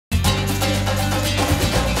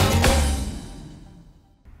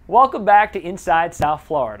Welcome back to Inside South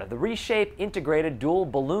Florida. The Reshape Integrated Dual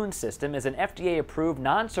Balloon System is an FDA-approved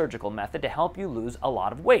non-surgical method to help you lose a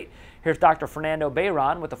lot of weight. Here's Dr. Fernando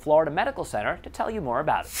Bayron with the Florida Medical Center to tell you more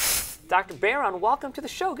about it. Dr. Bayron, welcome to the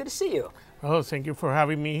show. Good to see you. Oh, thank you for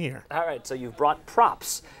having me here. All right, so you've brought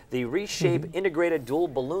props, the Reshape Integrated Dual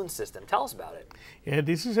Balloon System. Tell us about it. Yeah,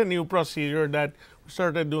 this is a new procedure that we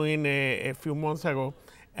started doing a few months ago,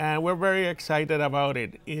 and we're very excited about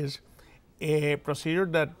it. It's a procedure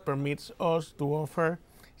that permits us to offer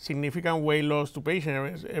significant weight loss to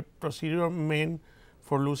patients. It's a procedure meant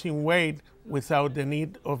for losing weight without the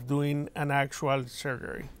need of doing an actual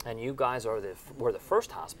surgery. And you guys were the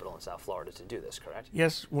first hospital in South Florida to do this, correct?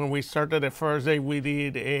 Yes, when we started the first day, we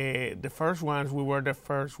did the first ones. We were the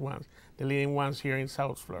first ones, the leading ones here in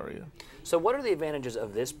South Florida. So what are the advantages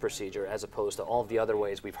of this procedure as opposed to all of the other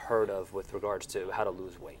ways we've heard of with regards to how to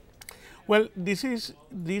lose weight? Well, this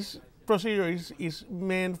procedure is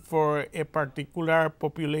meant for a particular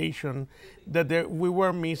population that we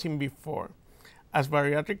were missing before. As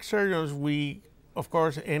bariatric surgeons, of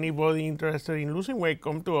course, anybody interested in losing weight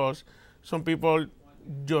come to us. Some people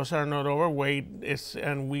just are not overweight,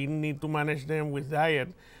 and we need to manage them with diet.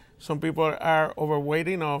 Some people are overweight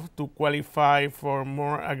enough to qualify for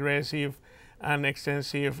more aggressive and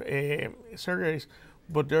extensive surgeries.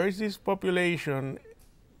 But there is this population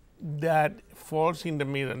that falls in the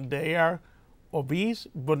middle. They are obese,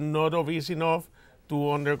 but not obese enough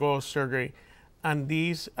to undergo surgery. And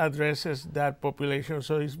this addresses that population.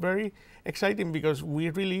 So it's very exciting because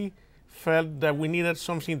we really felt that we needed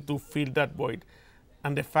something to fill that void.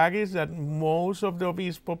 And the fact is that most of the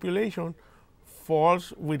obese population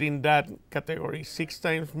falls within that category, 6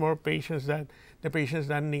 times more patients than the patients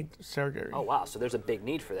that need surgery. Oh, wow. So there's a big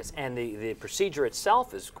need for this. And the procedure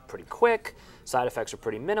itself is pretty quick. Side effects are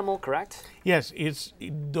pretty minimal, correct? Yes, it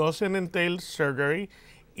doesn't entail surgery.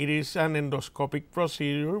 It is an endoscopic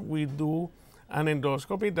procedure. We do an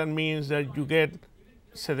endoscopy. That means that you get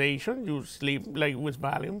sedation. You sleep like with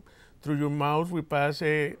Valium. Through your mouth, we pass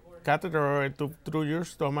a catheter or a tube through your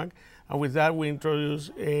stomach. And with that, we introduce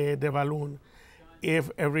the balloon. If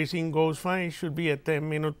everything goes fine, it should be a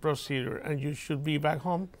 10-minute procedure, and you should be back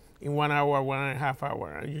home in 1 hour, 1.5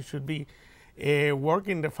 hours, and you should be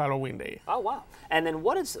working the following day. Oh, wow. And then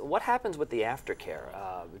what happens with the aftercare?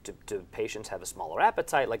 Do patients have a smaller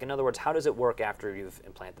appetite? Like, in other words, how does it work after you've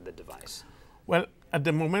implanted the device? Well, at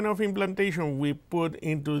the moment of implantation, we put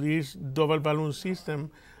into this double balloon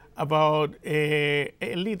system about a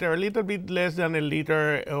little bit less than a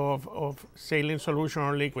liter of saline solution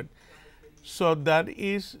or liquid. So that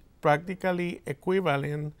is practically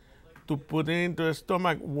equivalent to putting into the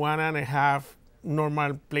stomach 1.5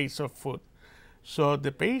 normal plates of food. So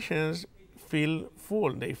the patients feel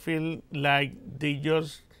full. They feel like they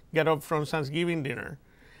just get up from Thanksgiving dinner.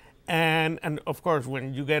 And of course,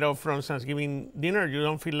 when you get up from Thanksgiving dinner, you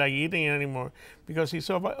don't feel like eating anymore because it's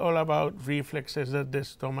all about reflexes that the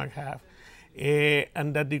stomach have,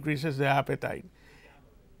 and that decreases the appetite.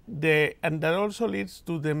 And that also leads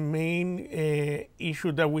to the main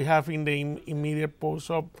issue that we have in the immediate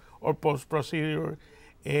post-op or post-procedure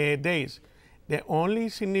days. The only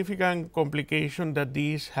significant complication that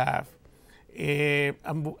these have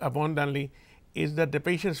abundantly is that the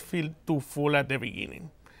patients feel too full at the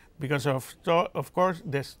beginning. Because of course,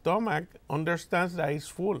 the stomach understands that it's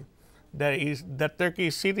full, that turkey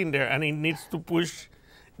is sitting there and it needs to push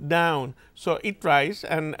down. So it tries,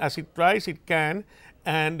 and as it tries, it can,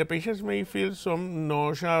 and the patients may feel some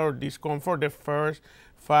nausea or discomfort the first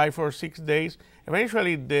 5 or 6 days.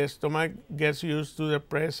 Eventually, the stomach gets used to the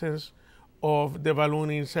presence of the balloon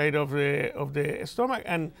inside of the stomach,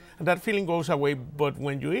 and that feeling goes away. But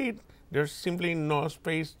when you eat, there's simply no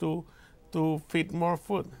space to fit more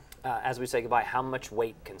food. As we say goodbye, how much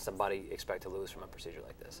weight can somebody expect to lose from a procedure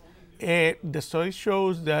like this? The study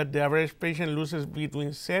shows that the average patient loses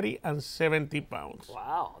between 30 and 70 pounds.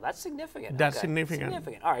 Wow, that's significant. That's significant.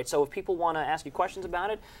 All right, so if people want to ask you questions about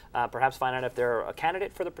it, perhaps find out if they're a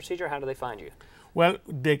candidate for the procedure, how do they find you? Well,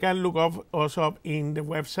 they can look us up in the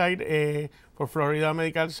website for Florida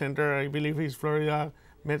Medical Center. I believe it's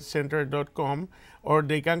floridamedcenter.com, or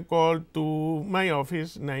they can call to my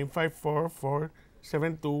office,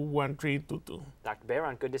 954-472-1322. Dr.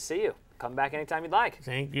 Bayron, good to see you. Come back anytime you'd like.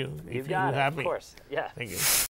 Thank you. You've got it, of course. Yeah. Thank you.